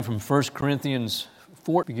From 1 Corinthians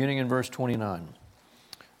 4, beginning in verse 29.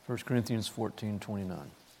 1 Corinthians 14:29.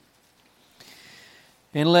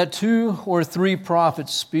 And let 2 or 3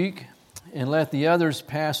 prophets speak, and let the others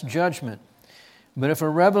pass judgment. But if a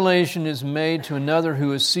revelation is made to another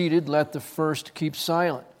who is seated, let the first keep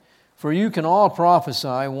silent. For you can all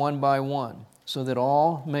prophesy one by one, so that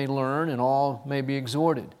all may learn and all may be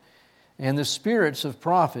exhorted. And the spirits of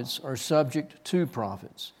prophets are subject to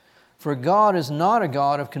prophets. For God is not a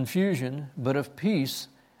God of confusion, but of peace,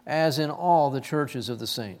 as in all the churches of the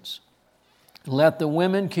saints. Let the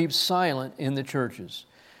women keep silent in the churches,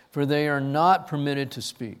 for they are not permitted to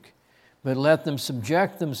speak, but let them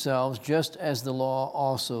subject themselves, just as the law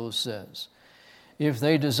also says. If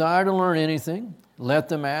they desire to learn anything, let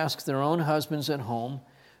them ask their own husbands at home,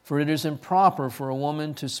 for it is improper for a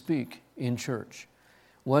woman to speak in church.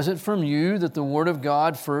 Was it from you that the word of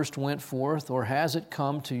God first went forth, or has it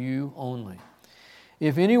come to you only?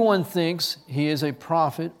 If anyone thinks he is a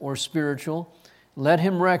prophet or spiritual, let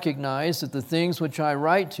him recognize that the things which I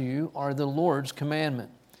write to you are the Lord's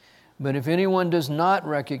commandment. But if anyone does not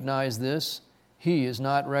recognize this, he is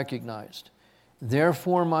not recognized.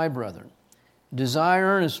 Therefore, my brethren, desire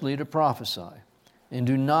earnestly to prophesy, and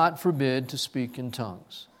do not forbid to speak in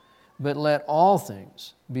tongues. But let all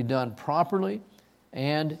things be done properly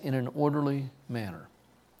and in an orderly manner.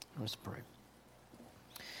 Let's pray.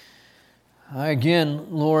 Again,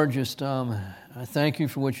 Lord, I thank you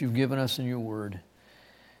for what you've given us in your word.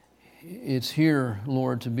 It's here,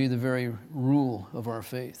 Lord, to be the very rule of our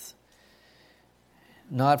faith.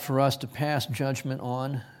 Not for us to pass judgment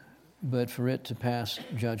on, but for it to pass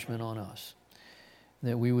judgment on us.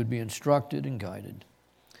 That we would be instructed and guided,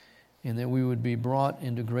 and that we would be brought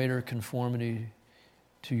into greater conformity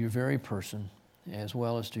to your very person, as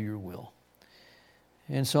well as to your will.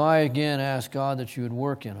 And so I again ask, God, that you would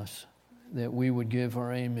work in us, that we would give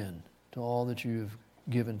our amen to all that you have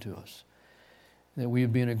given to us, that we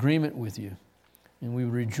would be in agreement with you, and we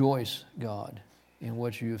would rejoice, God, in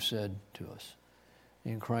what you have said to us.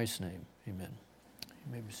 In Christ's name, amen.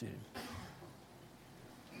 You may be seated.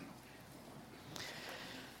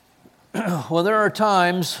 Well, there are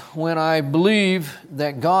times when I believe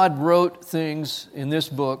that God wrote things in this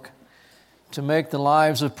book to make the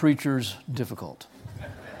lives of preachers difficult.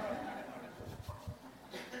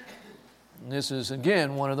 And this is,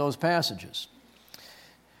 again, one of those passages.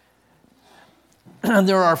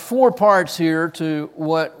 There are 4 parts here to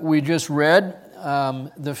what we just read.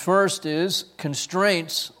 The first is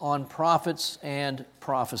constraints on prophets and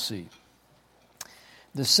prophecy.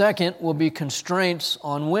 The second will be constraints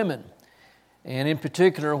on women, and in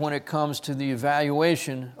particular when it comes to the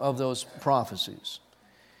evaluation of those prophecies.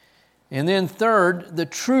 And then third, the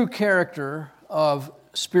true character of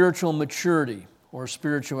spiritual maturity or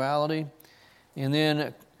spirituality. And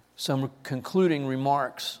then some concluding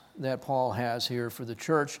remarks that Paul has here for the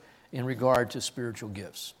church in regard to spiritual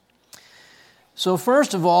gifts. So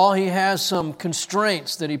first of all, he has some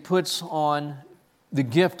constraints that he puts on the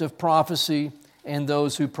gift of prophecy and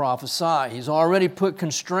those who prophesy. He's already put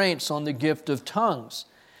constraints on the gift of tongues.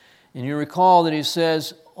 And you recall that he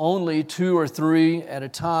says only 2 or 3 at a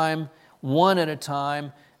time, 1 at a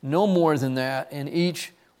time, no more than that, and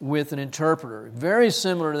each with an interpreter. Very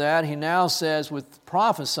similar to that, he now says with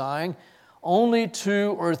prophesying, only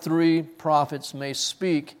 2 or 3 prophets may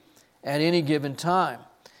speak at any given time.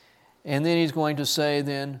 And then he's going to say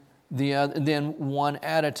then 1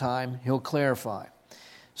 at a time, he'll clarify.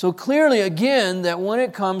 So clearly, again, that when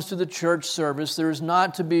it comes to the church service, there is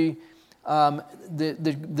not to be the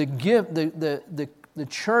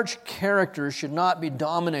church character should not be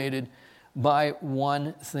dominated by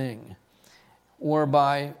one thing or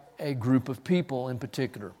by a group of people in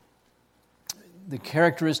particular. The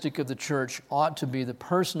characteristic of the church ought to be the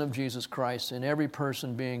person of Jesus Christ and every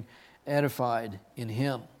person being edified in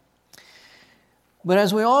Him. But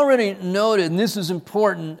as we already noted, and this is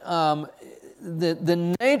important,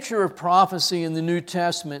 the nature of prophecy in the New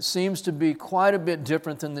Testament seems to be quite a bit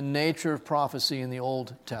different than the nature of prophecy in the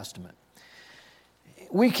Old Testament.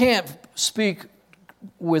 We can't speak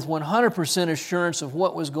with 100% assurance of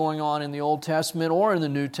what was going on in the Old Testament or in the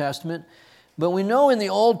New Testament, but we know in the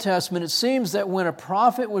Old Testament it seems that when a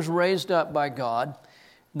prophet was raised up by God,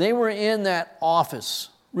 they were in that office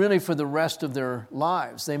really for the rest of their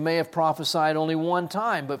lives. They may have prophesied only one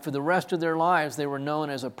time, but for the rest of their lives they were known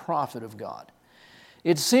as a prophet of God.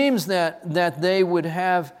 It seems that they would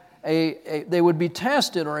have they would be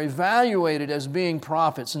tested or evaluated as being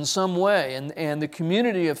prophets in some way, and the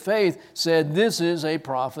community of faith said, this is a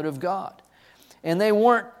prophet of God. And they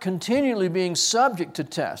weren't continually being subject to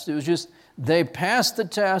test. It was just they passed the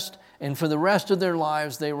test And for the rest of their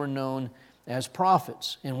lives, they were known as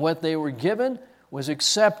prophets. And what they were given was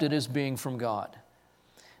accepted as being from God.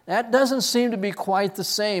 That doesn't seem to be quite the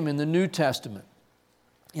same in the New Testament.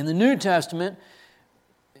 In the New Testament,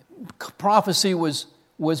 prophecy was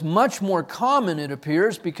much more common, it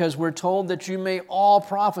appears, because we're told that you may all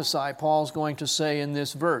prophesy, Paul's going to say in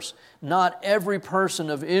this verse. Not every person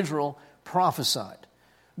of Israel prophesied,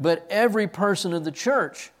 but every person of the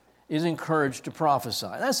church is encouraged to prophesy.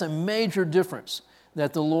 That's a major difference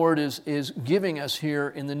that the Lord is giving us here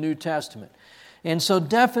in the New Testament. And so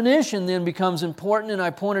definition then becomes important, and I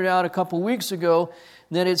pointed out a couple weeks ago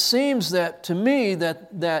that it seems that to me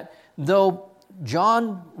that though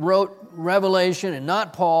John wrote Revelation and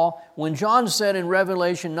not Paul, when John said in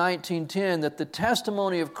Revelation 19:10 that the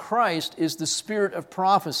testimony of Christ is the spirit of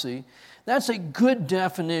prophecy, that's a good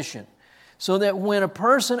definition. So that when a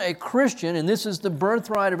person, a Christian, and this is the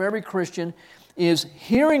birthright of every Christian, is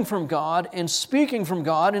hearing from God and speaking from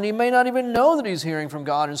God, and he may not even know that he's hearing from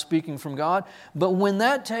God and speaking from God, but when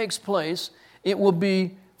that takes place, it will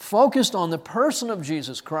be focused on the person of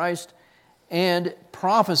Jesus Christ, and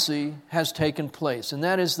prophecy has taken place. And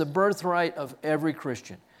that is the birthright of every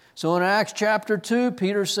Christian. So in Acts chapter 2,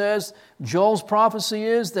 Peter says, Joel's prophecy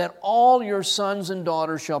is that all your sons and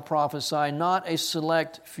daughters shall prophesy, not a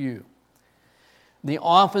select few. The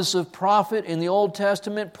office of prophet in the Old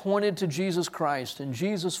Testament pointed to Jesus Christ, and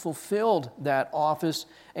Jesus fulfilled that office.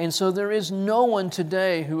 And so there is no one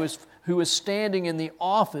today who is standing in the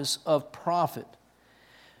office of prophet.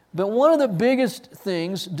 But one of the biggest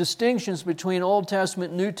distinctions between Old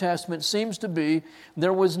Testament and New Testament seems to be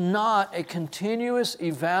there was not a continuous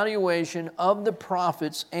evaluation of the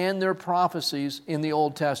prophets and their prophecies in the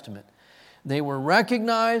Old Testament. They were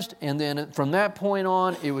recognized, and then from that point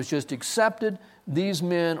on, it was just accepted. These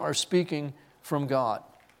men are speaking from God.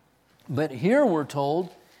 But here we're told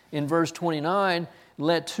in verse 29,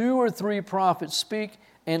 let 2 or 3 prophets speak,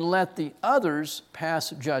 and let the others pass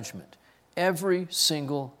judgment every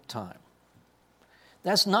single time.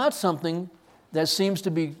 That's not something that seems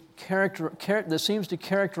to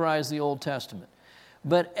characterize the Old Testament.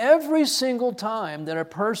 But every single time that a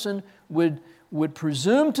person would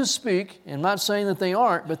presume to speak, and I'm not saying that they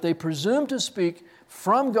aren't, but they presume to speak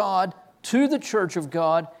from God to the church of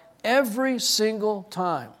God, every single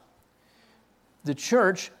time, the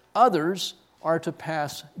church, others, are to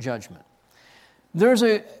pass judgment. There's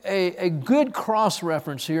a good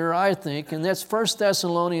cross-reference here, I think, and that's 1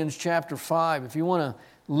 Thessalonians chapter 5. If you want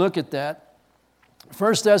to look at that.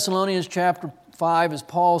 1 Thessalonians chapter 5, as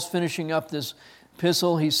Paul's finishing up this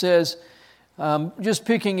epistle, he says, just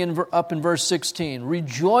picking up in verse 16,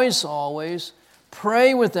 rejoice always,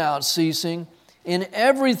 pray without ceasing, in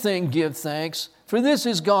everything give thanks, for this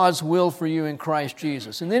is God's will for you in Christ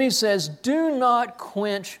Jesus. And then he says, do not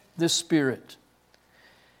quench the Spirit.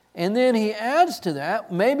 And then he adds to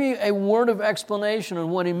that, maybe a word of explanation on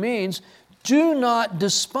what he means, do not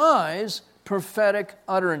despise prophetic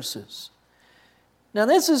utterances. Now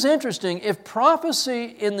this is interesting. If prophecy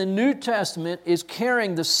in the New Testament is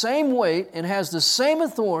carrying the same weight and has the same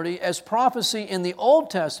authority as prophecy in the Old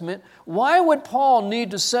Testament, why would Paul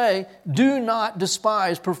need to say, do not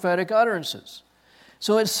despise prophetic utterances?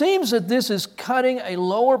 So it seems that this is cutting a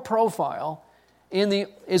lower profile.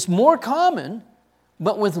 It's more common,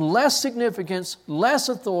 but with less significance, less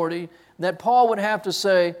authority, that Paul would have to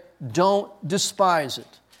say, don't despise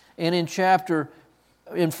it. And in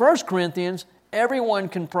 1 Corinthians, everyone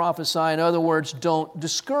can prophesy. In other words, don't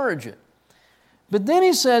discourage it. But then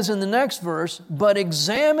he says in the next verse, but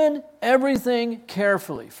examine everything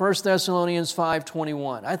carefully. 1 Thessalonians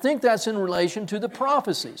 5:21. I think that's in relation to the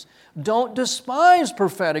prophecies. Don't despise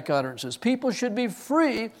prophetic utterances. People should be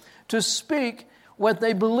free to speak what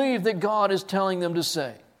they believe that God is telling them to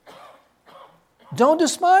say. Don't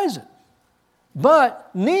despise it.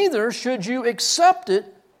 But neither should you accept it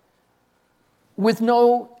with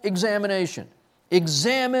no examination.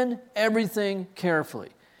 Examine everything carefully.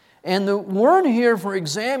 And the word here for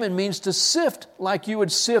examine means to sift like you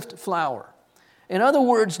would sift flour. In other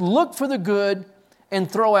words, look for the good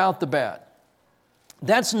and throw out the bad.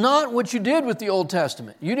 That's not what you did with the Old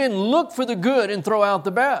Testament. You didn't look for the good and throw out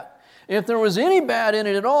the bad. If there was any bad in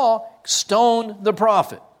it at all, stone the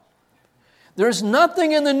prophet. There's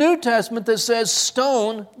nothing in the New Testament that says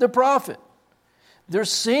stone the prophet. There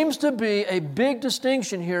seems to be a big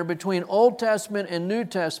distinction here between Old Testament and New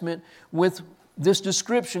Testament with this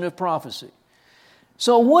description of prophecy.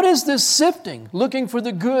 So what is this sifting? Looking for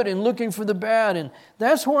the good and looking for the bad. And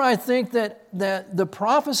that's where I think that the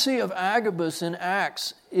prophecy of Agabus in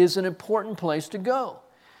Acts is an important place to go.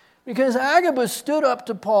 Because Agabus stood up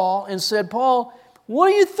to Paul and said, Paul,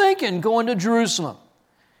 what are you thinking going to Jerusalem?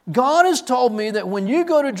 God has told me that when you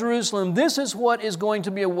go to Jerusalem, this is what is going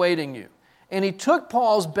to be awaiting you. And he took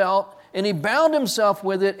Paul's belt and he bound himself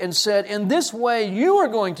with it and said, in this way you are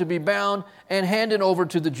going to be bound and handed over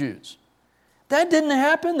to the Jews. That didn't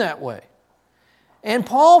happen that way. And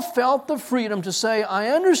Paul felt the freedom to say, I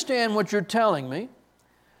understand what you're telling me,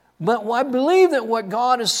 but I believe that what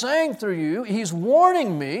God is saying through you, he's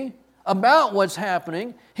warning me about what's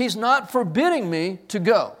happening. He's not forbidding me to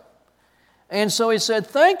go. And so he said,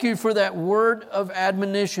 thank you for that word of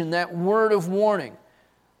admonition, that word of warning.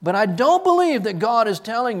 But I don't believe that God is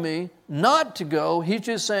telling me not to go. He's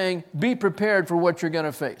just saying, be prepared for what you're going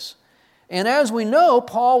to face. And as we know,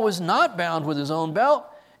 Paul was not bound with his own belt,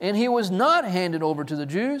 and he was not handed over to the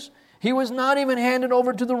Jews. He was not even handed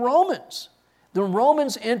over to the Romans. The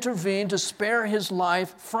Romans intervened to spare his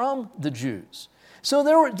life from the Jews.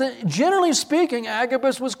 So generally speaking,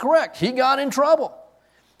 Agabus was correct. He got in trouble.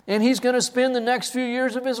 And he's going to spend the next few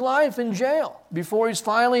years of his life in jail before he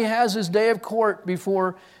finally has his day of court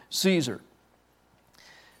before Caesar.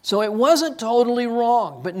 So it wasn't totally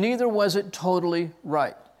wrong, but neither was it totally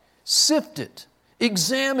right. Sift it.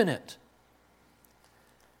 Examine it.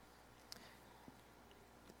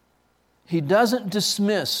 He doesn't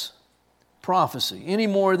dismiss prophecy any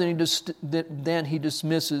more than he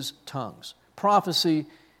dismisses tongues. Prophecy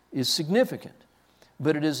is significant,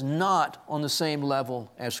 but it is not on the same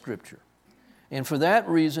level as Scripture. And for that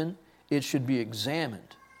reason, it should be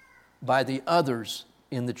examined by the others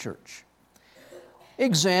in the church.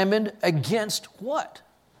 Examined against what?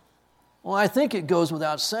 Well, I think it goes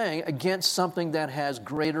without saying, against something that has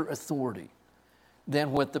greater authority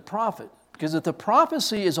than what the prophet. Because if the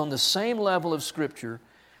prophecy is on the same level of Scripture,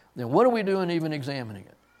 then what are we doing even examining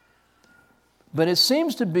it? But it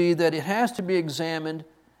seems to be that it has to be examined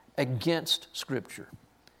against Scripture.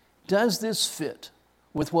 Does this fit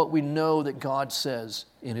with what we know that God says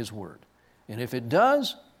in His Word? And if it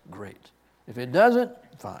does, great. If it doesn't,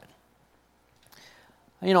 fine.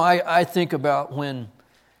 You know, I think about when,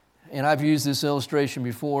 and I've used this illustration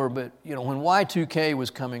before, but, you know, when Y2K was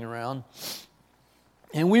coming around,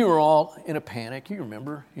 and we were all in a panic. You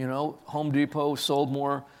remember, you know, Home Depot sold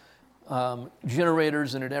more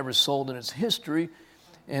generators than it ever sold in its history.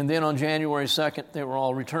 And then on January 2nd, they were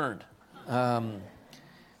all returned. And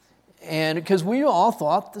because we all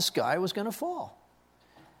thought the sky was going to fall.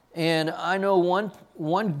 And I know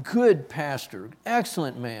one good pastor,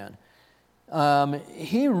 excellent man,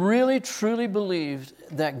 he really truly believed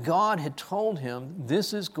that God had told him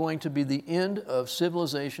this is going to be the end of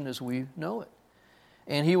civilization as we know it.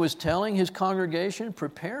 And he was telling his congregation,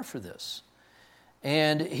 prepare for this.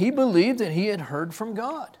 And he believed that he had heard from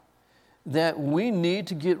God, that we need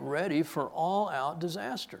to get ready for all-out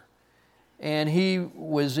disaster. And he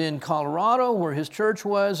was in Colorado where his church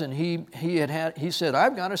was, and he said,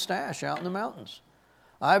 I've got a stash out in the mountains.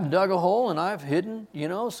 I've dug a hole and I've hidden, you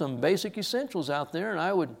know, some basic essentials out there, and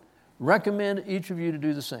I would recommend each of you to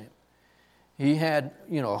do the same. He had,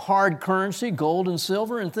 you know, hard currency, gold and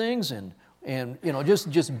silver and things, and you know,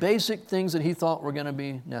 just basic things that he thought were going to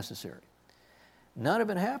be necessary. None of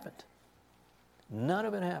it happened. None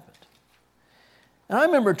of it happened. And I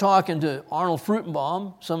remember talking to Arnold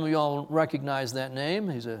Fruchtenbaum. Some of y'all recognize that name.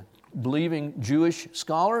 He's a believing Jewish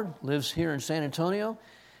scholar, lives here in San Antonio.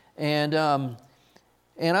 And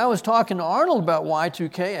I was talking to Arnold about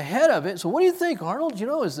Y2K ahead of it. So what do you think, Arnold? You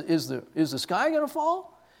know, is the sky going to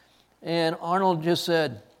fall? And Arnold just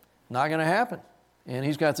said, not going to happen. And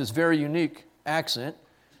he's got this very unique accent,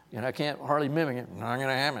 and I can't hardly mimic it. Not going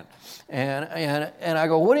to happen. And I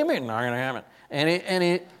go, what do you mean, not going to happen?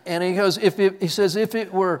 And he goes, if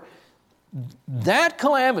it were that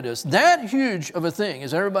calamitous, that huge of a thing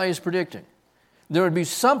as everybody's predicting, there would be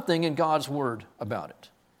something in God's word about it.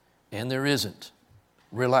 And there isn't.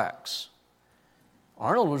 Relax.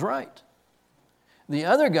 Arnold was right. The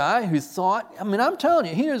other guy who thought, I mean, I'm telling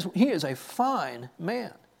you, he is a fine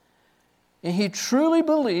man. And he truly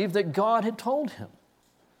believed that God had told him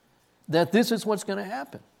that this is what's going to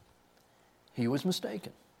happen. He was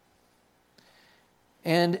mistaken.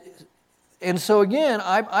 And so again,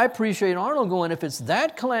 I appreciate Arnold going, if it's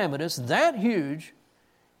that calamitous, that huge,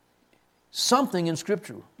 something in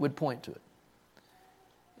Scripture would point to it.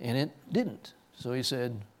 And it didn't. So he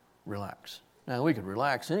said, relax. Now, we could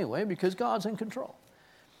relax anyway because God's in control.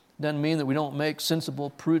 Doesn't mean that we don't make sensible,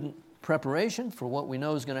 prudent preparation for what we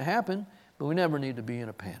know is going to happen, but we never need to be in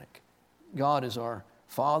a panic. God is our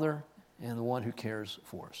Father and the one who cares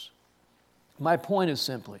for us. My point is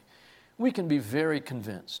simply, we can be very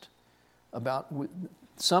convinced about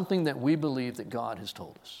something that we believe that God has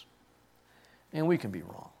told us. And we can be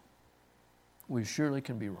wrong. We surely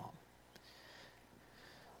can be wrong.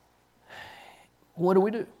 What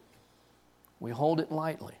do? We hold it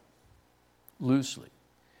lightly, loosely,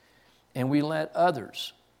 and we let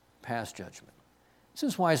others pass judgment. This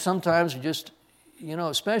is why sometimes you just,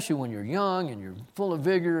 especially when you're young and you're full of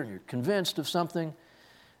vigor and you're convinced of something,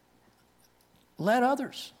 let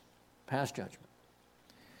others pass judgment.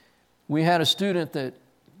 We had a student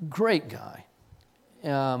great guy,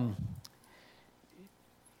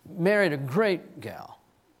 married a great gal,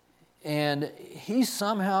 and he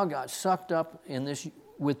somehow got sucked up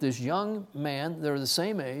with this young man, they're the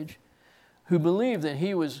same age, who believed that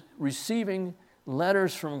he was receiving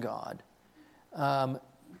letters from God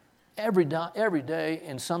every day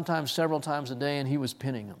and sometimes several times a day, and he was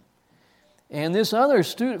pinning them. And this other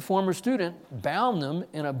former student bound them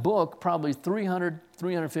in a book probably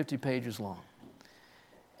 350 pages long,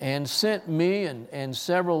 and sent me and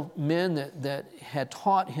several men that had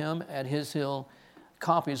taught him at His Hill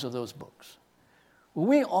copies of those books. Well,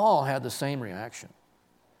 we all had the same reaction.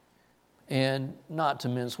 And not to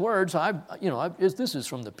mince words, this is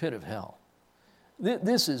from the pit of hell.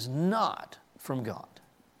 This is not from God.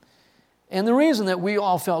 And the reason that we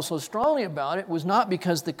all felt so strongly about it was not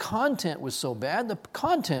because the content was so bad. The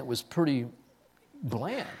content was pretty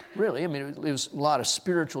bland, really. I mean, it was a lot of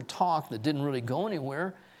spiritual talk that didn't really go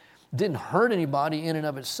anywhere, didn't hurt anybody in and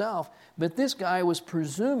of itself. But this guy was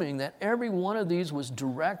presuming that every one of these was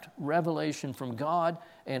direct revelation from God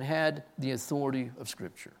and had the authority of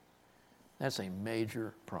Scripture. That's a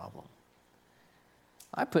major problem.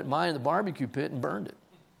 I put mine in the barbecue pit and burned it.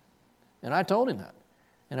 And I told him that.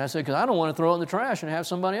 And I said, because I don't want to throw it in the trash and have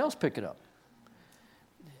somebody else pick it up.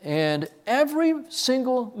 And every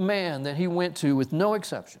single man that he went to, with no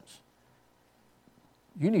exceptions,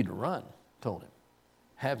 you need to run, told him.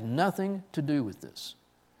 Have nothing to do with this.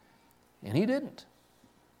 And he didn't.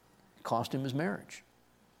 It cost him his marriage.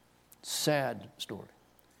 Sad story.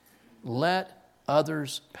 Let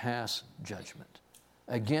others pass judgment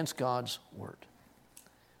against God's word.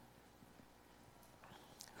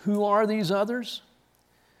 Who are these others?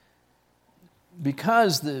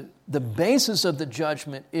 Because the basis of the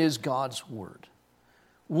judgment is God's word.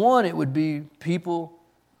 One, it would be people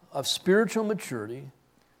of spiritual maturity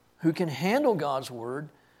who can handle God's word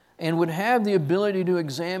and would have the ability to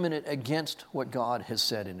examine it against what God has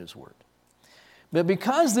said in His word. But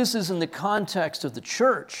because this is in the context of the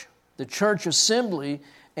church assembly,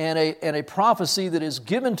 and a prophecy that is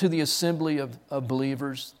given to the assembly of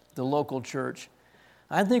believers, the local church,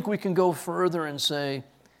 I think we can go further and say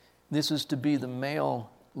this is to be the male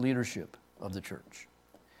leadership of the church.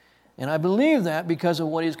 And I believe that because of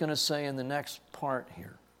what he's going to say in the next part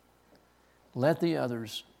here. Let the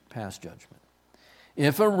others pass judgment.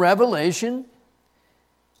 If a revelation,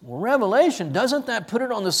 doesn't that put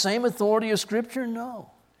it on the same authority as Scripture?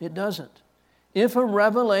 No, it doesn't. If a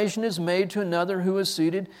revelation is made to another who is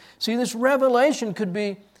seated, see, this revelation could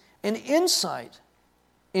be an insight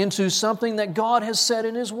into something that God has said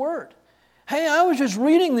in His Word. Hey, I was just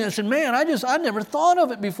reading this, and man, I never thought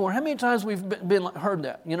of it before. How many times we've heard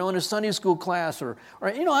that, in a Sunday school class, or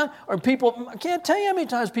people, I can't tell you how many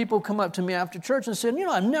times people come up to me after church and say,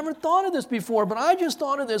 I've never thought of this before, but I just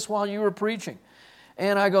thought of this while you were preaching.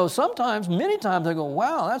 And I go, many times I go,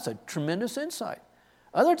 wow, that's a tremendous insight.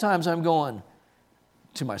 Other times I'm going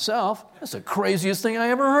to myself, that's the craziest thing I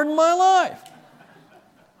ever heard in my life.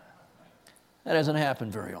 That doesn't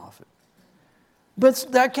happen very often. But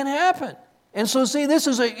that can happen. And so see,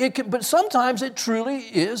 but sometimes it truly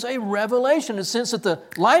is a revelation in the sense that the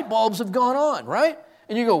light bulbs have gone on, right?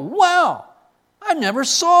 And you go, wow, I never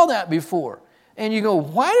saw that before. And you go,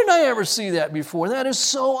 why did I ever see that before? That is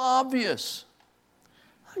so obvious.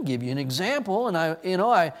 I'll give you an example. And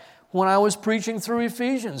when I was preaching through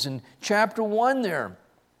Ephesians in chapter 1 there,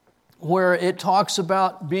 where it talks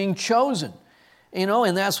about being chosen,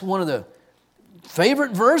 and that's one of the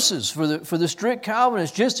favorite verses for the strict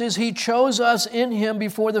Calvinists, just as He chose us in Him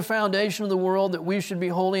before the foundation of the world, that we should be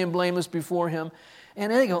holy and blameless before Him.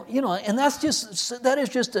 And they go, and that is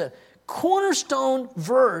just a cornerstone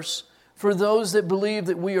verse for those that believe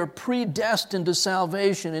that we are predestined to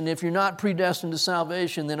salvation. And if you're not predestined to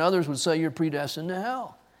salvation, then others would say you're predestined to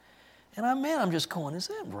hell. And I'm just going, is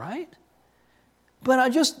that right? But I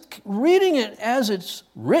just reading it as it's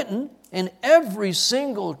written, in every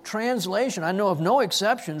single translation, I know of no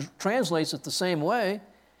exceptions, translates it the same way.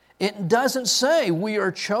 It doesn't say we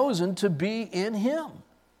are chosen to be in Him.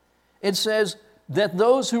 It says that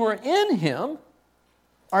those who are in Him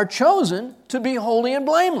are chosen to be holy and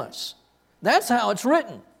blameless. That's how it's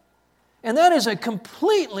written. And that is a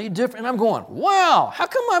completely different, and I'm going, wow, how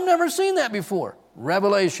come I've never seen that before?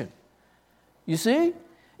 Revelation. You see?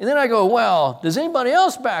 And then I go, well, does anybody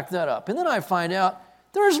else back that up? And then I find out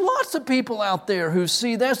there's lots of people out there who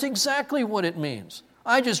see that's exactly what it means.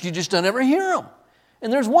 You just don't ever hear them.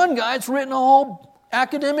 And there's one guy that's written a whole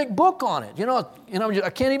academic book on it. I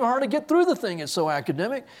can't even hardly get through the thing. It's so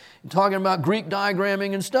academic. Talking about Greek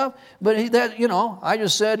diagramming and stuff. But I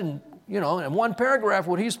just said, in one paragraph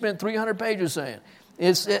what he spent 300 pages saying.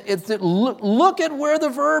 Look at where the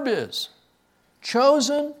verb is.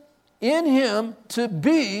 Chosen in him to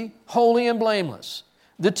be holy and blameless.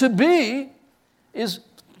 The to be is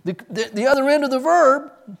the other end of the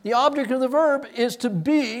verb. The object of the verb is to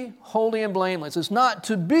be holy and blameless. It's not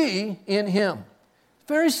to be in him.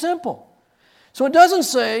 Very simple. So it doesn't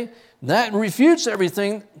say that refutes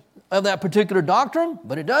everything of that particular doctrine,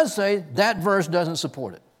 but it does say that verse doesn't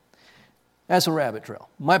support it. That's a rabbit trail.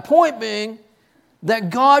 My point being that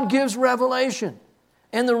God gives revelation,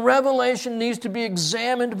 and the revelation needs to be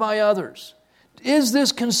examined by others. Is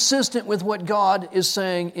this consistent with what God is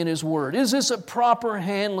saying in His Word? Is this a proper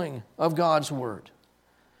handling of God's Word?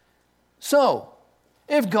 So,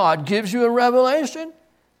 if God gives you a revelation,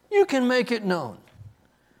 you can make it known.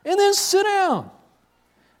 And then sit down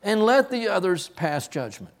and let the others pass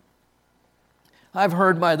judgment. I've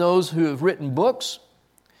heard by those who have written books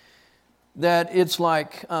that it's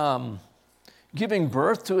like giving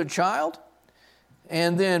birth to a child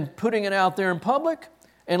and then putting it out there in public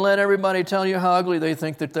and let everybody tell you how ugly they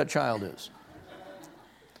think that child is.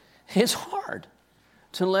 It's hard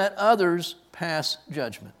to let others pass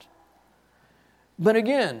judgment. But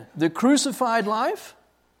again, the crucified life,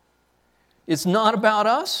 it's not about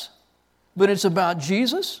us, but it's about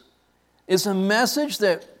Jesus. It's a message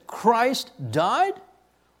that Christ died.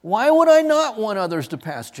 Why would I not want others to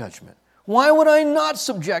pass judgment? Why would I not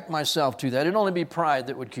subject myself to that? It'd only be pride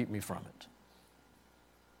that would keep me from it.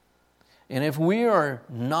 And if we are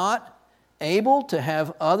not able to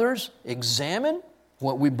have others examine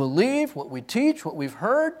what we believe, what we teach, what we've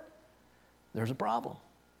heard, there's a problem.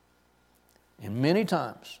 And many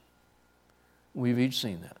times, we've each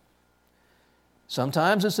seen that.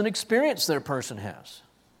 Sometimes it's an experience that a person has.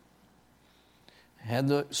 I had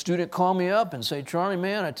the student call me up and say, Charlie,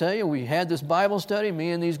 man, I tell you, we had this Bible study,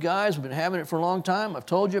 me and these guys, we've been having it for a long time, I've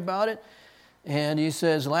told you about it. And he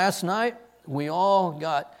says, last night, we all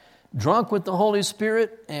got drunk with the Holy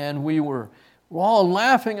Spirit, and we were all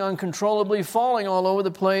laughing uncontrollably, falling all over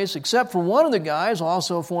the place, except for one of the guys,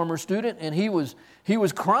 also a former student, and he was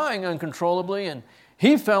crying uncontrollably, and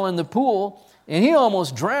he fell in the pool, and he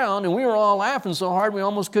almost drowned, and we were all laughing so hard we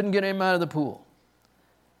almost couldn't get him out of the pool.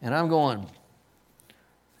 And I'm going,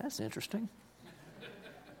 that's interesting.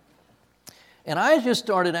 And I just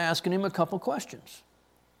started asking him a couple questions.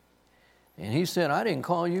 And he said, I didn't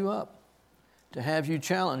call you up to have you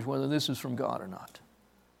challenge whether this is from God or not.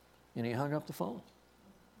 And he hung up the phone.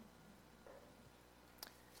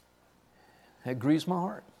 That grieves my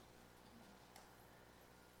heart.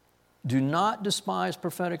 Do not despise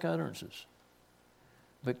prophetic utterances,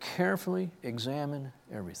 but carefully examine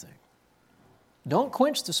everything. Don't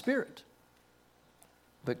quench the Spirit,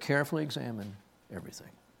 but carefully examine everything.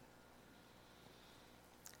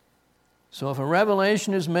 So if a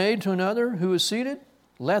revelation is made to another who is seated,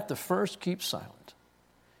 let the first keep silent.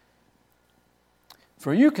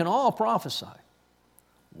 For you can all prophesy,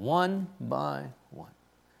 one by one,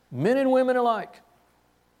 men and women alike,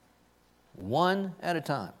 one at a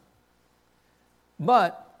time,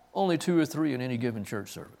 but only 2 or 3 in any given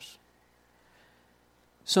church service,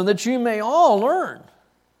 so that you may all learn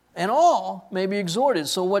and all may be exhorted.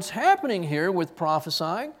 So what's happening here with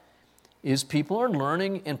prophesying is people are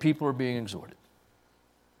learning and people are being exhorted.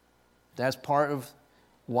 That's part of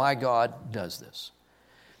why God does this.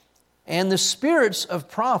 And the spirits of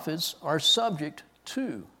prophets are subject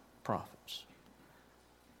to prophets.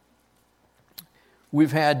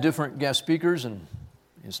 We've had different guest speakers, and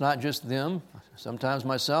it's not just them. Sometimes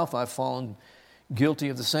myself, I've fallen guilty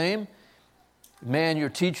of the same. Man, you're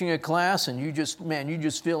teaching a class, and you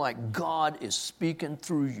just feel like God is speaking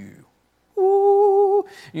through you. Ooh,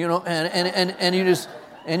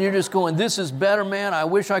 and you're just going, this is better, man. I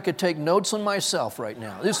wish I could take notes on myself right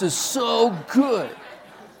now. This is so good.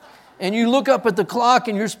 And you look up at the clock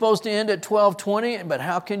and you're supposed to end at 12:20, but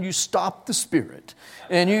how can you stop the Spirit?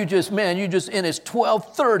 And and it's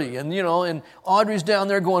 12:30, and Audrey's down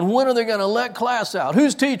there going, when are they going to let class out?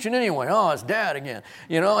 Who's teaching anyway? Oh, it's Dad again.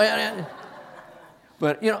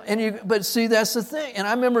 But see, that's the thing. And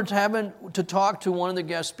I remember having to talk to one of the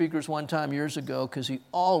guest speakers one time years ago, because he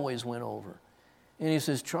always went over. And he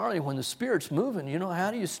says, Charlie, when the Spirit's moving, how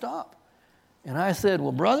do you stop? And I said,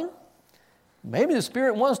 well, brother, Maybe the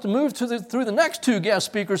Spirit wants to move through the next 2 guest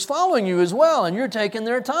speakers following you as well, and you're taking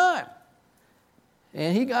their time.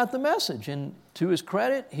 And he got the message, and to his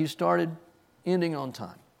credit, he started ending on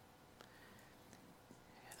time.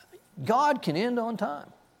 God can end on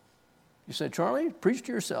time. You say, Charlie, preach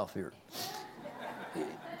to yourself here.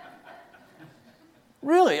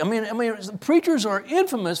 Really, I mean, preachers are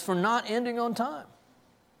infamous for not ending on time.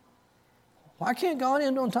 Why can't God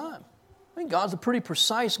end on time? I mean, God's a pretty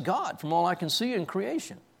precise God from all I can see in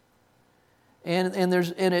creation. And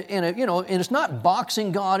it's not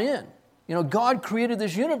boxing God in. You know, God created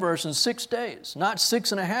this universe in 6 days, not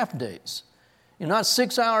 6.5 days. Not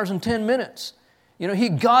 6 hours and 10 minutes. You know, he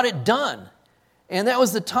got it done. And that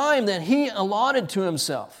was the time that he allotted to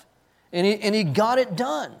himself. And he got it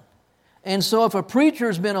done. And so if a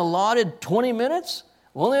preacher's been allotted 20 minutes,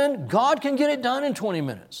 well then God can get it done in 20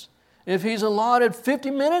 minutes. If he's allotted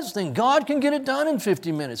 50 minutes, then God can get it done in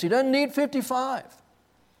 50 minutes. He doesn't need 55.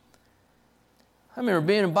 I remember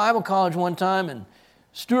being in Bible college one time and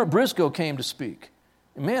Stuart Briscoe came to speak.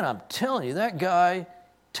 And man, I'm telling you, that guy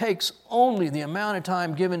takes only the amount of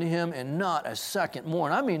time given to him and not a second more.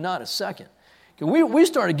 And I mean not a second. We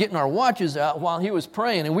started getting our watches out while he was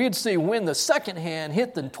praying, and we'd see when the second hand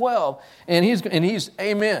hit the 12, and he's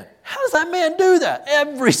amen. How does that man do that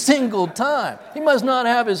every single time? He must not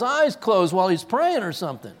have his eyes closed while he's praying or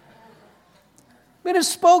something. But it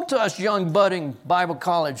spoke to us young, budding Bible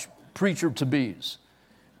college preacher-to-bes.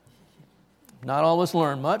 Not all of us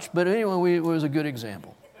learned much, but anyway, it was a good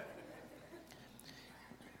example.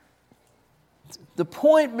 The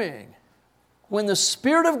point being, when the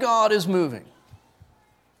Spirit of God is moving,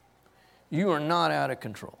 you are not out of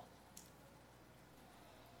control.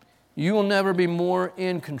 You will never be more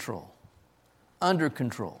in control, under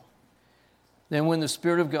control, than when the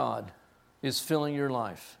Spirit of God is filling your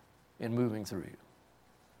life and moving through you.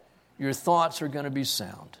 Your thoughts are going to be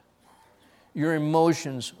sound. Your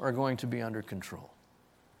emotions are going to be under control.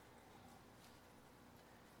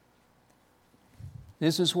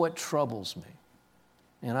 This is what troubles me,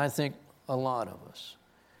 and I think a lot of us,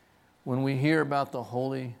 when we hear about the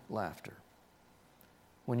holy laughter,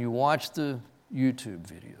 when you watch the YouTube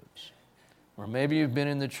videos, or maybe you've been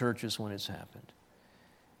in the churches when it's happened,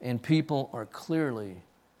 and people are clearly,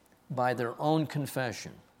 by their own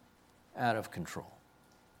confession, out of control.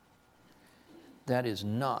 That is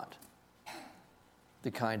not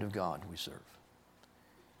the kind of God we serve.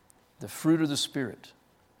 The fruit of the Spirit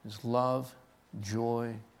is love,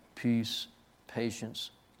 joy, peace,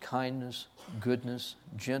 patience, kindness, goodness,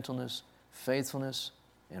 gentleness, faithfulness,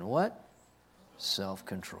 and what?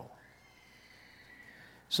 Self-control.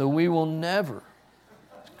 So we will never.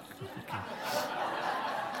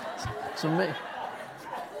 It's amazing.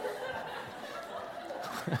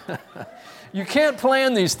 You can't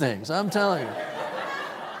plan these things, I'm telling you.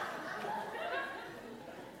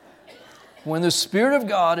 When the Spirit of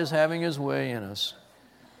God is having His way in us,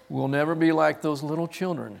 we'll never be like those little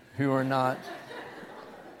children who are not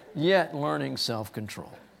yet learning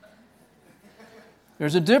self-control.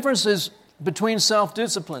 There's a difference between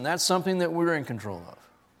self-discipline. That's something that we're in control of.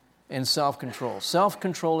 And self-control.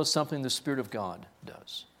 Self-control is something the Spirit of God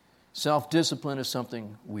does. Self-discipline is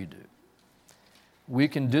something we do. We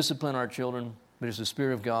can discipline our children, but it's the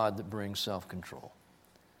Spirit of God that brings self-control.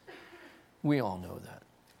 We all know that.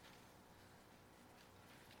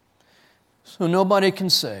 So nobody can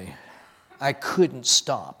say, I couldn't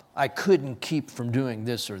stop. I couldn't keep from doing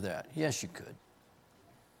this or that. Yes, you could.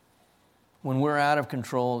 When we're out of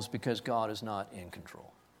control, it's because God is not in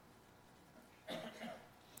control.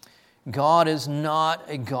 God is not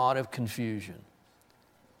a God of confusion.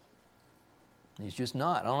 He's just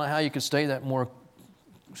not. I don't know how you could say that more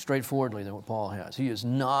straightforwardly than what Paul has. He is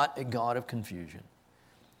not a God of confusion.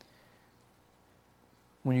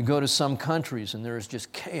 When you go to some countries and there is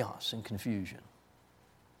just chaos and confusion,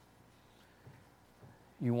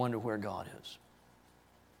 you wonder where God is.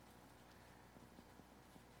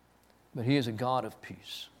 But He is a God of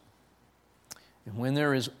peace. And when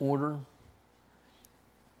there is order,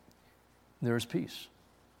 there is peace.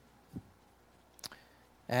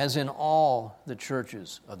 As in all the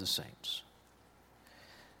churches of the saints.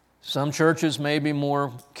 Some churches may be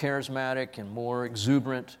more charismatic and more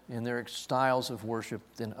exuberant in their styles of worship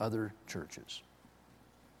than other churches.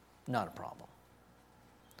 Not a problem.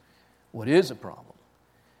 What is a problem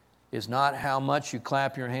is not how much you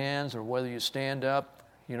clap your hands or whether you stand up,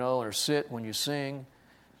 or sit when you sing.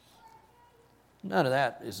 None of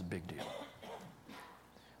that is a big deal.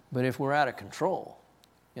 But if we're out of control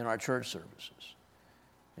in our church services,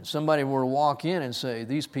 and somebody were to walk in and say,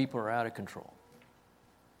 these people are out of control,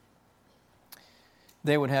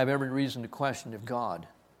 they would have every reason to question if God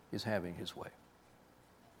is having his way.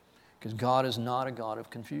 Because God is not a God of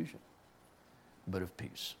confusion, but of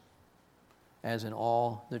peace, as in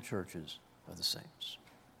all the churches of the saints.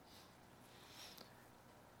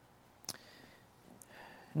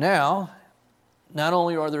 Now, not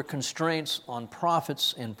only are there constraints on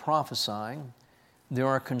prophets in prophesying, there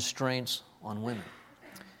are constraints on women.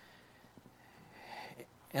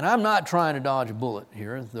 And I'm not trying to dodge a bullet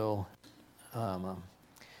here, though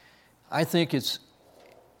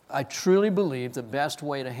I truly believe the best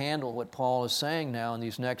way to handle what Paul is saying now in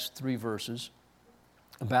these next 3 verses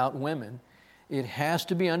about women, it has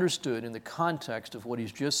to be understood in the context of what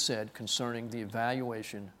he's just said concerning the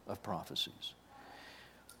evaluation of prophecies.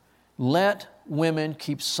 Let women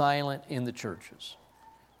keep silent in the churches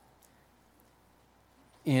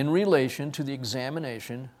in relation to the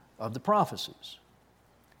examination of the prophecies.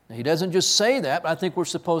 Now, he doesn't just say that, but I think we're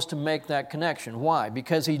supposed to make that connection. Why?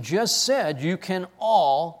 Because he just said you can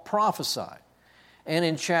all prophesy. And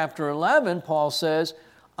in chapter 11, Paul says,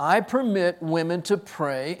 I permit women to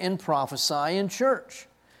pray and prophesy in church.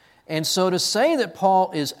 And so to say that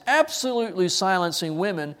Paul is absolutely silencing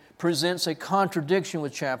women presents a contradiction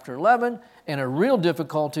with chapter 11 and a real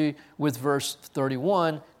difficulty with verse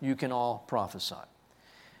 31, you can all prophesy.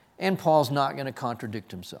 And Paul's not going to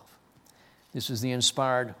contradict himself. This is the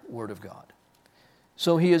inspired Word of God.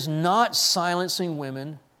 So he is not silencing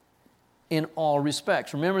women in all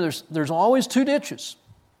respects. Remember, there's always 2 ditches.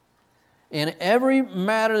 In every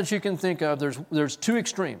matter that you can think of, there's 2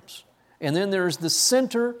 extremes. And then there's the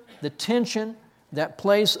center, the tension, that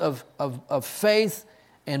place of faith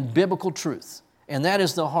and biblical truth. And that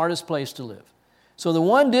is the hardest place to live. So the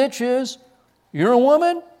one ditch is, you're a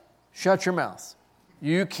woman, shut your mouth.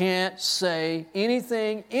 You can't say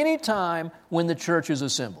anything, anytime when the church is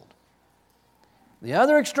assembled. The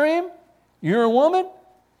other extreme, you're a woman,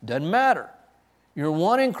 doesn't matter. You're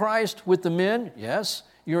one in Christ with the men, yes.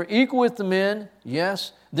 You're equal with the men,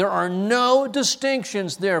 yes. There are no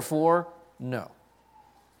distinctions, therefore, no.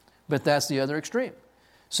 But that's the other extreme.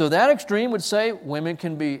 So that extreme would say women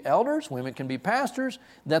can be elders, women can be pastors,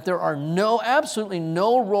 that there are absolutely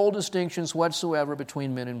no role distinctions whatsoever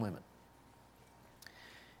between men and women.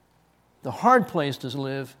 The hard place to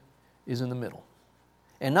live is in the middle.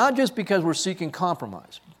 And not just because we're seeking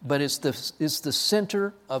compromise, but it's the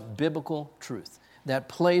center of biblical truth, that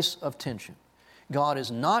place of tension. God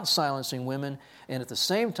is not silencing women, and at the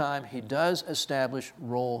same time, he does establish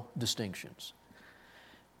role distinctions.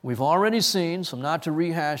 We've already seen, so not to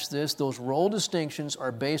rehash this, those role distinctions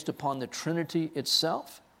are based upon the Trinity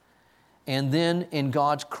itself, and then in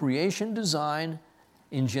God's creation design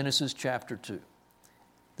in Genesis chapter 2.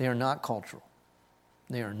 They are not cultural.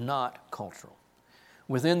 They are not cultural.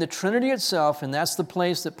 Within the Trinity itself, and that's the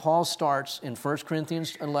place that Paul starts in 1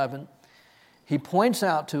 Corinthians 11, he points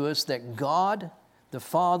out to us that God the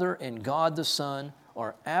Father and God the Son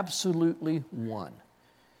are absolutely one.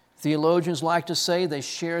 Theologians like to say they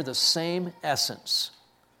share the same essence.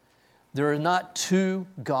 There are not 2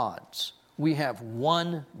 gods. We have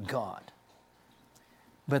one God.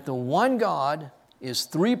 But the one God is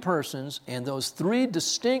 3 persons, and those 3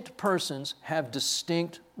 distinct persons have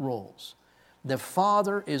distinct roles. The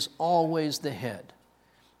Father is always the head.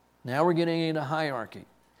 Now we're getting into hierarchy.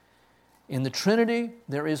 In the Trinity,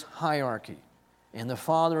 there is hierarchy, and the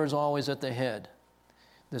Father is always at the head.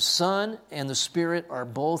 The Son and the Spirit are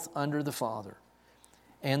both under the Father,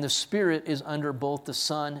 and the Spirit is under both the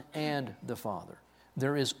Son and the Father.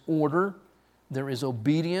 There is order, there is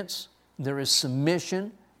obedience, there is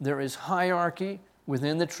submission, there is hierarchy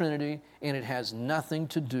within the Trinity, and it has nothing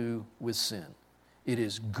to do with sin. It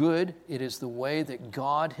is good. It is the way that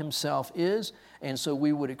God himself is, and so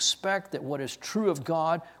we would expect that what is true of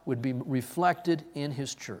God would be reflected in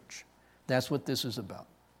his church. That's what this is about.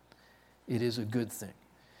 It is a good thing.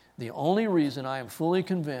 The only reason I am fully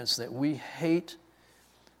convinced that we hate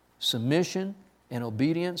submission and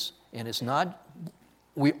obedience, and it's not,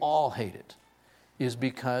 we all hate it, is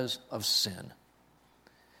because of sin.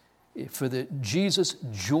 Jesus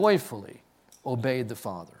joyfully obeyed the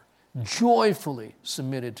Father, joyfully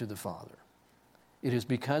submitted to the Father. It is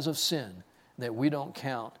because of sin that we don't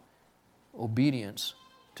count obedience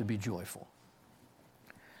to be joyful.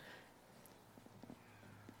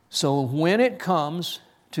 So when it comes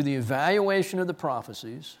to the evaluation of the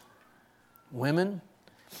prophecies, women,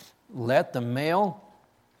 let the male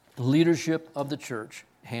leadership of the church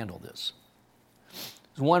handle this.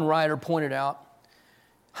 As one writer pointed out,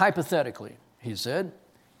 hypothetically, he said,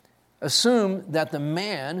 assume that the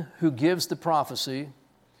man who gives the prophecy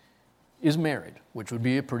is married, which would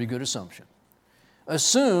be a pretty good assumption.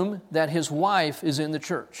 assume that his wife is in the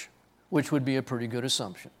church, which would be a pretty good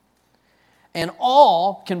assumption. And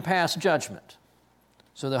all can pass judgment.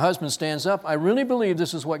 So the husband stands up. I really believe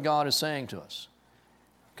this is what God is saying to us.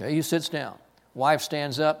 Okay, he sits down. Wife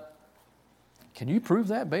stands up. Can you prove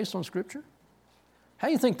that based on Scripture? How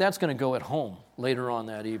do you think that's going to go at home later on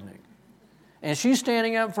that evening? And she's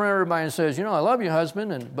standing up in front of everybody and says, I love you,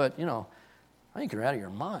 husband, but, I think you're out of your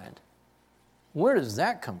mind. Where does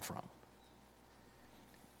that come from?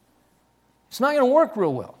 It's not going to work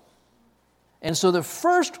real well. And so the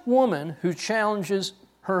first woman who challenges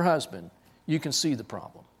her husband, you can see the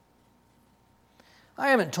problem. I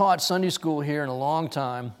haven't taught Sunday school here in a long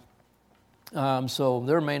time, so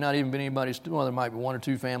there may not even be anybody, there might be one or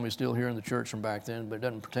two families still here in the church from back then, but it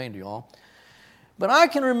doesn't pertain to y'all. But I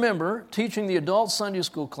can remember teaching the adult Sunday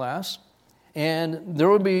school class, and there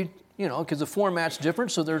would be, because the format's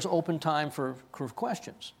different, so there's open time for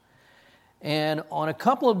questions. And on a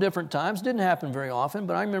couple of different times, didn't happen very often,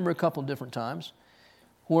 but I remember a couple of different times,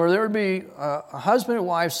 where there would be a husband and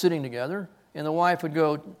wife sitting together, and the wife would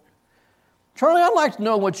go, Charlie, I'd like to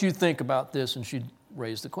know what you think about this, and she'd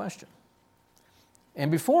raise the question. And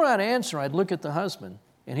before I'd answer, I'd look at the husband,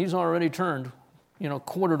 and he's already turned,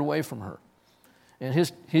 quartered away from her. And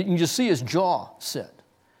you can just see his jaw set.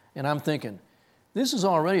 And I'm thinking, this is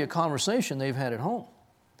already a conversation they've had at home.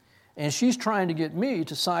 And she's trying to get me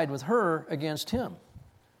to side with her against him.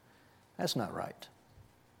 That's not right.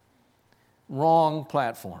 Wrong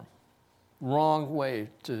platform. Wrong way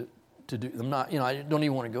to do. I don't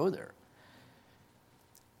even want to go there.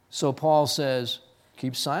 So Paul says,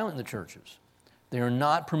 keep silent in the churches. They are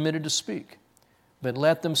not permitted to speak, but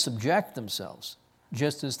let them subject themselves,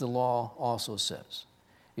 just as the law also says.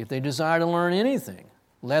 If they desire to learn anything,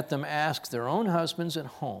 let them ask their own husbands at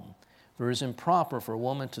home, for it is improper for a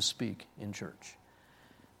woman to speak in church.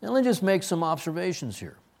 Now let me just make some observations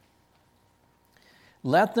here.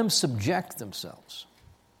 Let them subject themselves.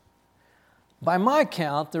 By my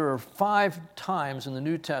count, there are 5 times in the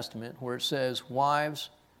New Testament where it says, wives,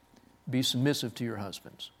 be submissive to your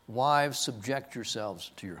husbands. Wives, subject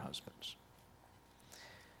yourselves to your husbands.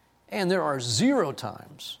 And there are 0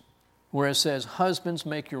 times where it says, husbands,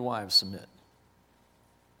 make your wives submit.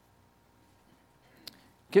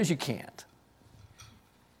 Because you can't.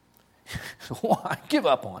 Why? Give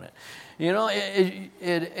up on it. You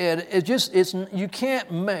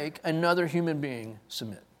can't make another human being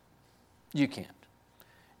submit. You can't.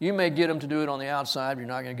 You may get them to do it on the outside, but you're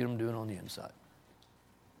not going to get them to do it on the inside.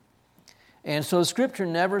 And so the Scripture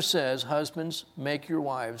never says, husbands, make your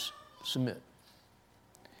wives submit.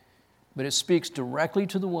 But it speaks directly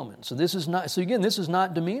to the woman. So this is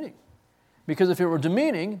not demeaning. Because if it were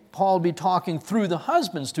demeaning, Paul would be talking through the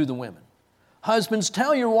husbands to the women. Husbands,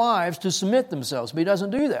 tell your wives to submit themselves. But he doesn't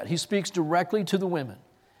do that. He speaks directly to the women.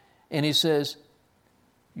 And he says,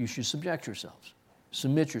 you should subject yourselves.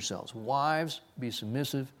 Submit yourselves. Wives, be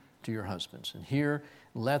submissive to your husbands. And here,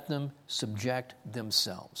 let them subject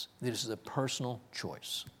themselves. This is a personal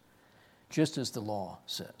choice, just as the law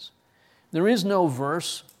says. There is no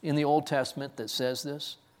verse in the Old Testament that says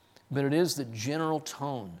this, but it is the general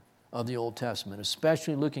tone of the Old Testament,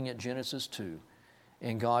 especially looking at Genesis 2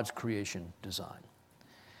 and God's creation design.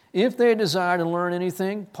 If they desire to learn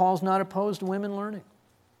anything, Paul's not opposed to women learning.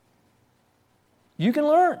 You can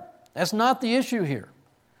learn. That's not the issue here.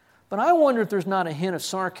 But I wonder if there's not a hint of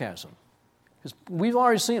sarcasm. Because we've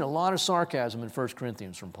already seen a lot of sarcasm in 1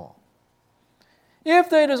 Corinthians from Paul.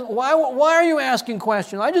 Why are you asking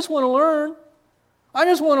questions? I just want to learn. I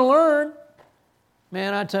just want to learn.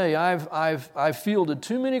 Man, I tell you, I've fielded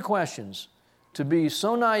too many questions to be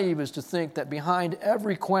so naive as to think that behind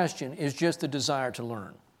every question is just the desire to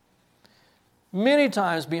learn. Many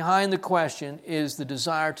times behind the question is the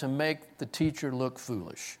desire to make the teacher look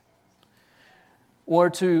foolish, or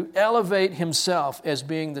to elevate himself as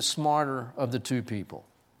being the smarter of the two people,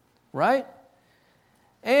 right?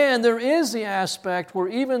 And there is the aspect where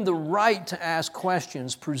even the right to ask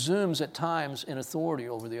questions presumes at times an authority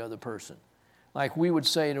over the other person. Like we would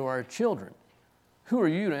say to our children, who are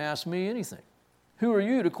you to ask me anything? Who are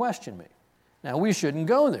you to question me? Now, we shouldn't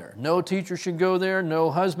go there. No teacher should go there.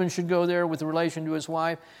 No husband should go there with relation to his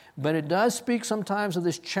wife. But it does speak sometimes of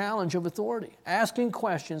this challenge of authority. Asking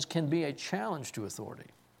questions can be a challenge to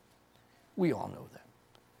authority. We all know that.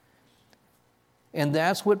 And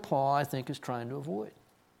that's what Paul, I think, is trying to avoid.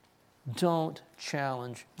 Don't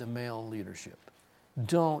challenge the male leadership.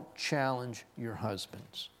 Don't challenge your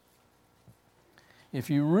husbands. If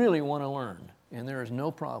you really want to learn, and there is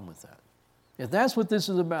no problem with that, if that's what this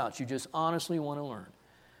is about, you just honestly want to learn,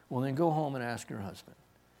 well, then go home and ask your husband.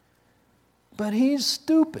 But he's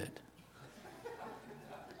stupid.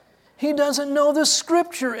 He doesn't know the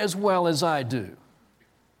Scripture as well as I do.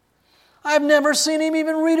 I've never seen him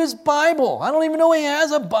even read his Bible. I don't even know he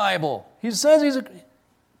has a Bible. He says he's a...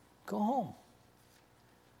 Go home.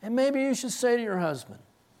 And maybe you should say to your husband,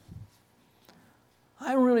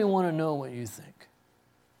 I really want to know what you think.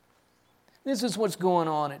 This is what's going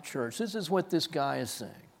on at church. This is what this guy is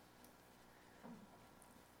saying.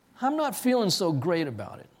 I'm not feeling so great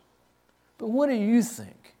about it. But what do you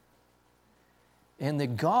think? And the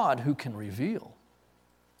God who can reveal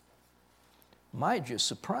might just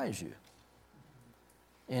surprise you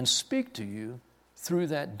and speak to you through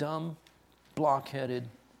that dumb, blockheaded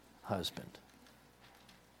husband.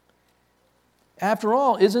 After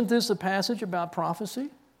all, isn't this a passage about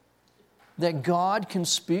prophecy? That God can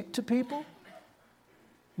speak to people?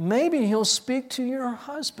 Maybe He'll speak to your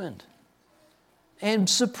husband. And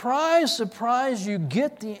surprise, surprise, you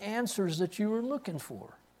get the answers that you were looking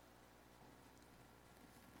for.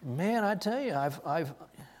 Man, I tell you,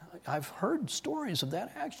 I've heard stories of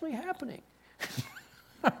that actually happening.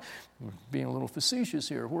 Being a little facetious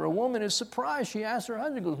here, where a woman is surprised, she asks her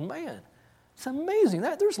husband, goes, man, it's amazing.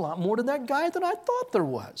 There's a lot more to that guy than I thought there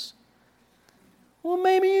was. Well,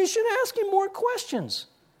 maybe you should ask him more questions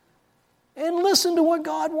and listen to what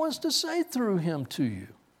God wants to say through him to you.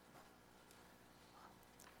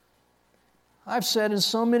 I've said in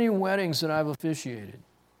so many weddings that I've officiated,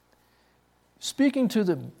 speaking to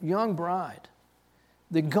the young bride,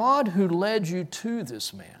 the God who led you to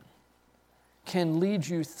this man can lead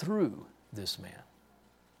you through this man.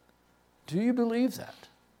 Do you believe that?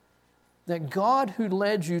 That God who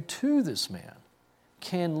led you to this man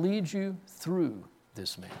can lead you through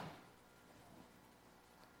this man.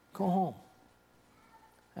 Go home.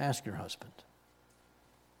 Ask your husband.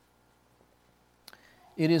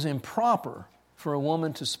 It is improper for a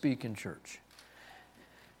woman to speak in church.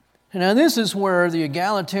 Now, this is where the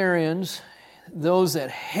egalitarians, those that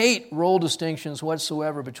hate role distinctions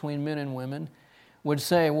whatsoever between men and women, would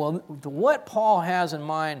say, well, what Paul has in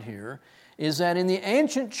mind here is that in the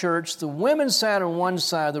ancient church, the women sat on one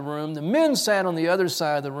side of the room, the men sat on the other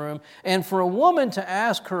side of the room, and for a woman to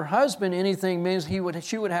ask her husband anything means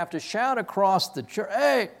she would have to shout across the church,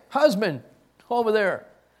 hey, husband, over there.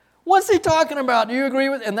 What's he talking about? Do you agree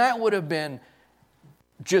with? And that would have been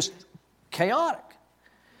just chaotic.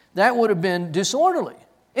 That would have been disorderly.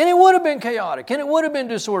 And it would have been chaotic. And it would have been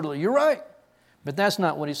disorderly. You're right. But that's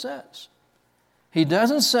not what he says. He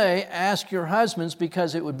doesn't say, ask your husbands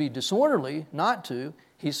because it would be disorderly not to.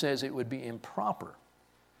 He says it would be improper.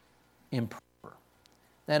 Improper.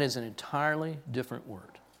 That is an entirely different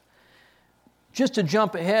word. Just to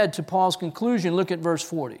jump ahead to Paul's conclusion, look at verse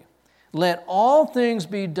 40. Let all things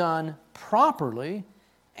be done properly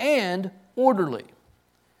and orderly.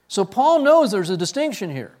 So Paul knows there's a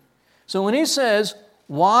distinction here. So when he says,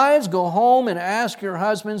 wives, go home and ask your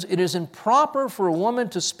husbands, it is improper for a woman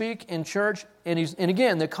to speak in church. And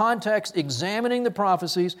again, the context, examining the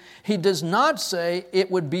prophecies, he does not say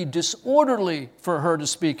it would be disorderly for her to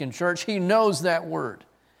speak in church. He knows that word.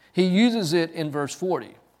 He uses it in verse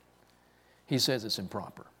 40. He says it's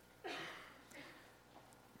improper.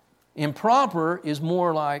 Improper is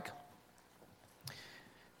more like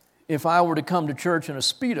if I were to come to church in a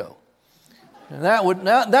Speedo. That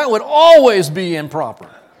would always be improper.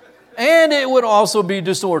 And it would also be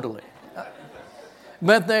disorderly.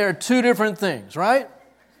 But they are two different things, right?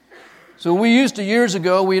 So we used to, years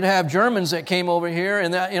ago, we'd have Germans that came over here,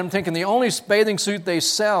 and I'm thinking the only bathing suit they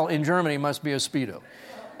sell in Germany must be a Speedo.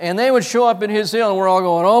 And they would show up in his hill, and we're all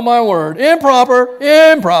going, oh my word, improper,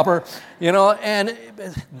 improper. You know, and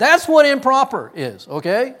that's what improper is,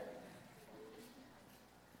 okay?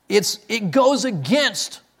 It goes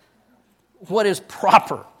against what is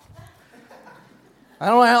proper. I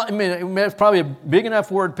don't know how, I mean, it's probably a big enough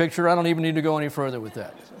word picture. I don't even need to go any further with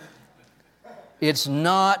that. It's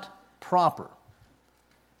not proper.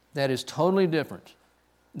 That is totally different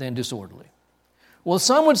than disorderly. Well,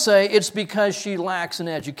 some would say it's because she lacks an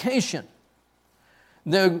education.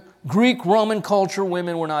 The Greek Roman culture,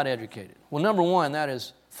 women were not educated. Well, number one, that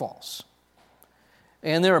is false.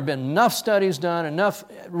 And there have been enough studies done, enough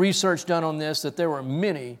research done on this, that there were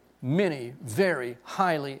many very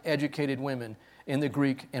highly educated women in the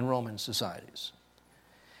Greek and Roman societies.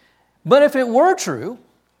 But if it were true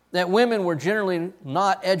that women were generally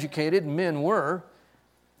not educated, men were,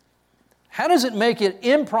 how does it make it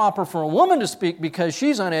improper for a woman to speak because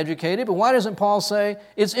she's uneducated? But why doesn't Paul say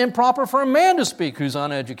it's improper for a man to speak who's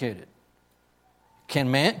uneducated?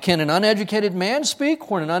 Can an uneducated man speak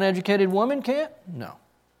when an uneducated woman can't? No.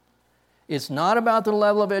 It's not about the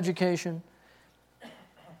level of education.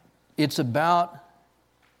 It's about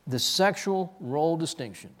the sexual role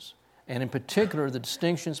distinctions. and in particular the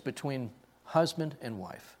distinctions between husband and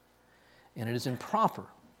wife. And it is improper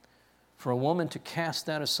for a woman to cast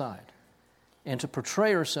that aside and to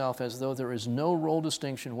portray herself as though there is no role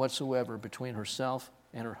distinction whatsoever between herself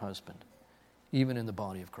and her husband, even in the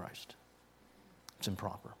body of Christ. It's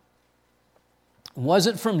improper. Was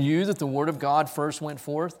it from you that the word of God first went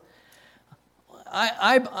forth?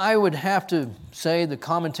 I would have to say the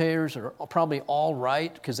commentators are probably all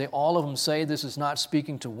right, because all of them say this is not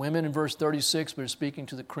speaking to women in verse 36, but it's speaking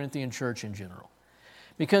to the Corinthian church in general.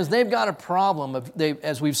 Because they've got a problem,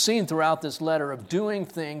 as we've seen throughout this letter, of doing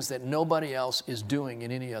things that nobody else is doing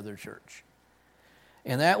in any other church.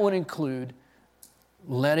 And that would include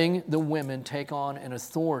letting the women take on an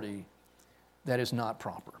authority that is not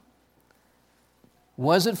proper.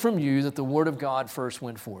 Was it from you that the word of God first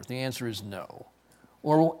went forth? The answer is no.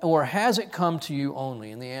 Or has it come to you only?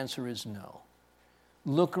 And the answer is no.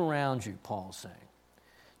 Look around you, Paul's saying.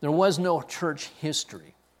 There was no church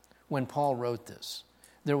history when Paul wrote this.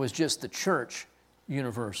 There was just the church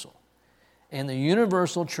universal. And the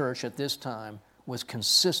universal church at this time was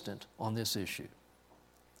consistent on this issue.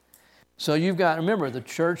 So you've got, remember, the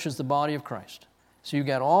church is the body of Christ. So you've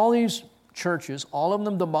got all these churches, all of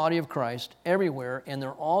them the body of Christ, everywhere, and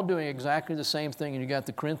they're all doing exactly the same thing, and you got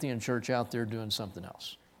the Corinthian church out there doing something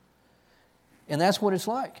else. And that's what it's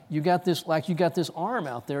like. You got this arm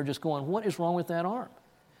out there just going, what is wrong with that arm?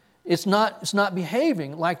 It's not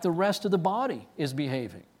behaving like the rest of the body is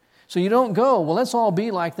behaving. So you don't go, well, let's all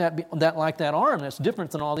be like that arm that's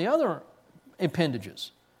different than all the other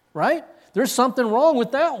appendages, right? There's something wrong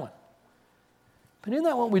with that one. But isn't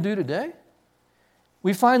that what we do today?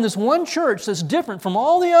 We find this one church that's different from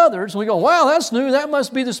all the others, and we go, wow, that's new. That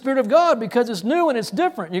must be the Spirit of God because it's new and it's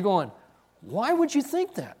different. And you're going, why would you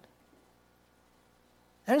think that?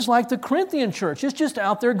 That is like the Corinthian church. It's just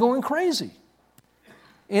out there going crazy.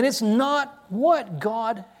 And it's not what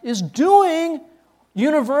God is doing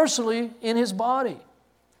universally in His body.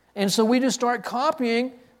 And so we just start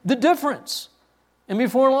copying the difference. And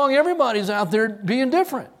before long, everybody's out there being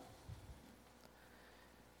different.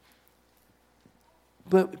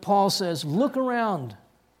 But Paul says, look around.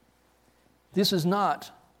 This is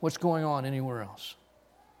not what's going on anywhere else.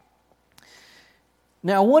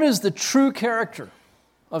 Now, what is the true character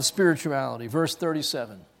of spirituality? Verse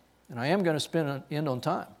 37. And I am going to end on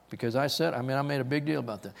time because I made a big deal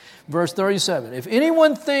about that. Verse 37. If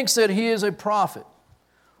anyone thinks that he is a prophet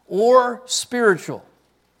or spiritual,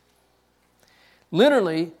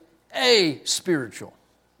 literally, a spiritual.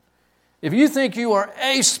 If you think you are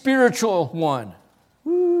a spiritual one,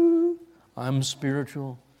 woo, I'm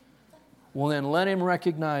spiritual. Well, then let him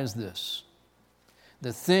recognize this.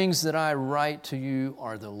 The things that I write to you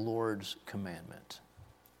are the Lord's commandment.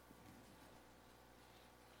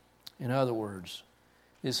 In other words,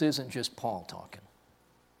 this isn't just Paul talking,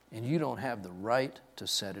 and you don't have the right to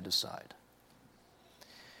set it aside.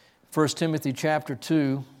 1 Timothy chapter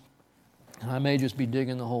 2, I may just be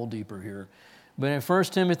digging the hole deeper here, but in 1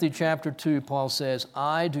 Timothy chapter 2, Paul says,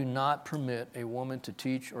 I do not permit a woman to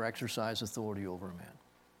teach or exercise authority over a man.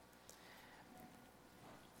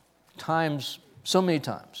 So many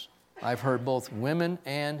times, I've heard both women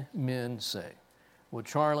and men say, well,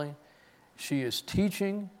 Charlie, she is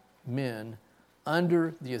teaching men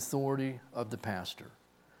under the authority of the pastor,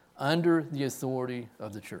 under the authority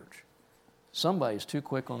of the church. Somebody's too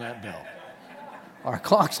quick on that bell. Our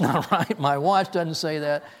clock's not right. My watch doesn't say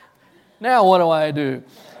that. Now what do I do?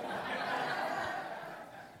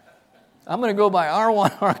 I'm going to go by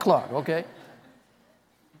our clock, okay?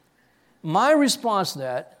 My response to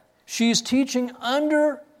that, she's teaching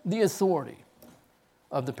under the authority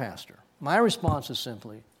of the pastor. My response is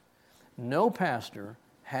simply, no pastor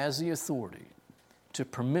has the authority to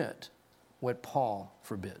permit what Paul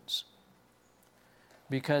forbids,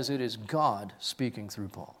 because it is God speaking through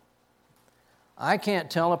Paul. I can't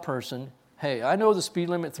tell a person, hey, I know the speed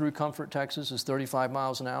limit through Comfort, Texas is 35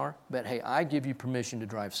 miles an hour, but hey, I give you permission to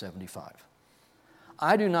drive 75.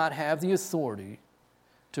 I do not have the authority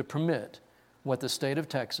to permit what the state of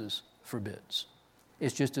Texas forbids.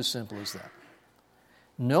 It's just as simple as that.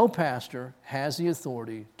 No pastor has the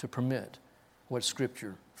authority to permit what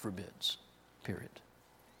Scripture forbids, period.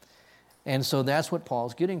 And so that's what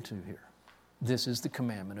Paul's getting to here. This is the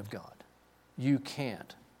commandment of God. You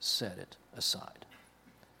can't set it aside.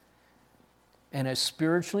 And a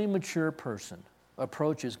spiritually mature person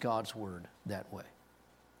approaches God's word that way.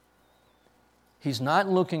 He's not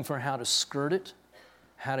looking for how to skirt it,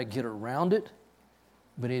 how to get around it,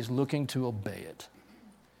 but he's looking to obey it.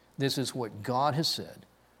 This is what God has said.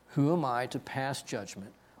 Who am I to pass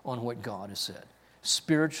judgment on what God has said?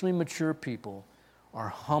 Spiritually mature people are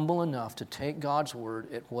humble enough to take God's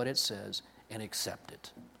word at what it says and accept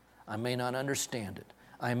it. I may not understand it.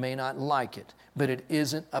 I may not like it, but it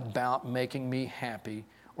isn't about making me happy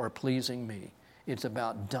or pleasing me. It's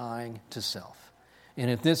about dying to self. And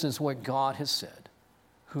if this is what God has said,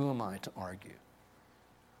 who am I to argue?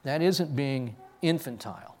 That isn't being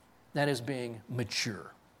infantile. That is being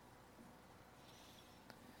mature.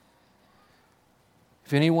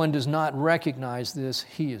 If anyone does not recognize this,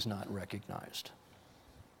 he is not recognized.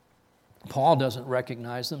 Paul doesn't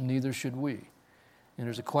recognize them, neither should we. And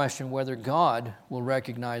there's a question whether God will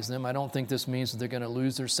recognize them. I don't think this means that they're going to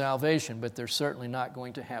lose their salvation, but they're certainly not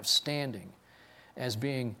going to have standing as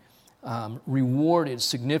being rewarded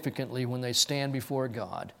significantly when they stand before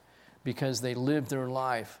God because they live their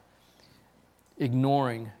life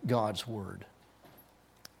ignoring God's word.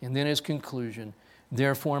 And then his conclusion,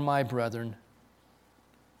 therefore, my brethren,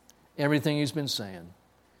 everything he's been saying,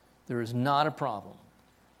 there is not a problem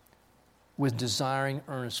with desiring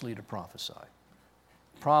earnestly to prophesy.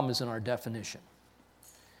 The problem is in our definition.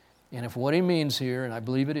 And if what he means here, and I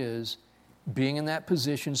believe it is, being in that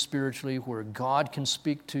position spiritually where God can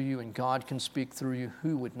speak to you and God can speak through you,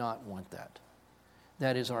 who would not want that?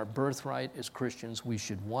 That is our birthright as Christians. We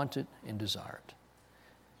should want it and desire it.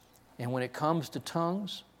 And when it comes to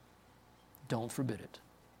tongues, don't forbid it.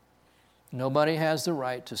 Nobody has the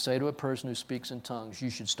right to say to a person who speaks in tongues, you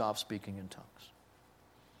should stop speaking in tongues.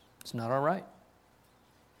 It's not our right.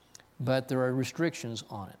 But there are restrictions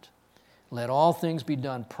on it. Let all things be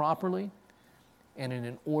done properly and in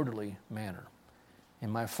an orderly manner.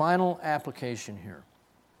 And my final application here,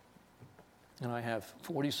 and I have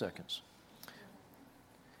 40 seconds.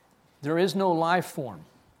 There is no life form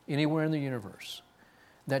anywhere in the universe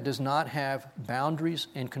that does not have boundaries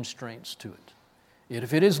and constraints to it.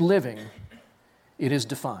 If it is living, it is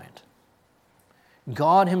defined.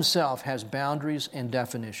 God himself has boundaries and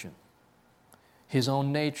definition. His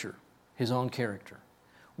own nature, his own character.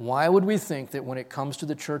 Why would we think that when it comes to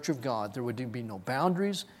the church of God, there would be no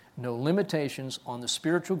boundaries, no limitations on the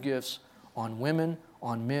spiritual gifts, on women,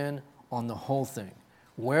 on men, on the whole thing?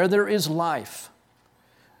 Where there is life,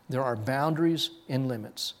 there are boundaries and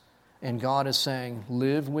limits. And God is saying,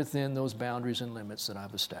 live within those boundaries and limits that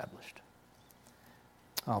I've established.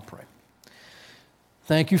 I'll pray.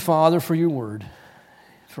 Thank you, Father, for your word.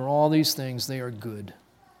 For all these things, they are good.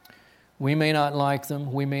 We may not like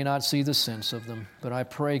them, we may not see the sense of them, but I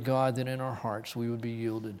pray, God, that in our hearts we would be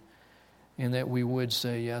yielded and that we would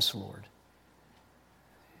say, yes, Lord,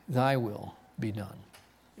 thy will be done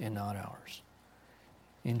and not ours.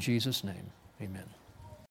 In Jesus' name, amen.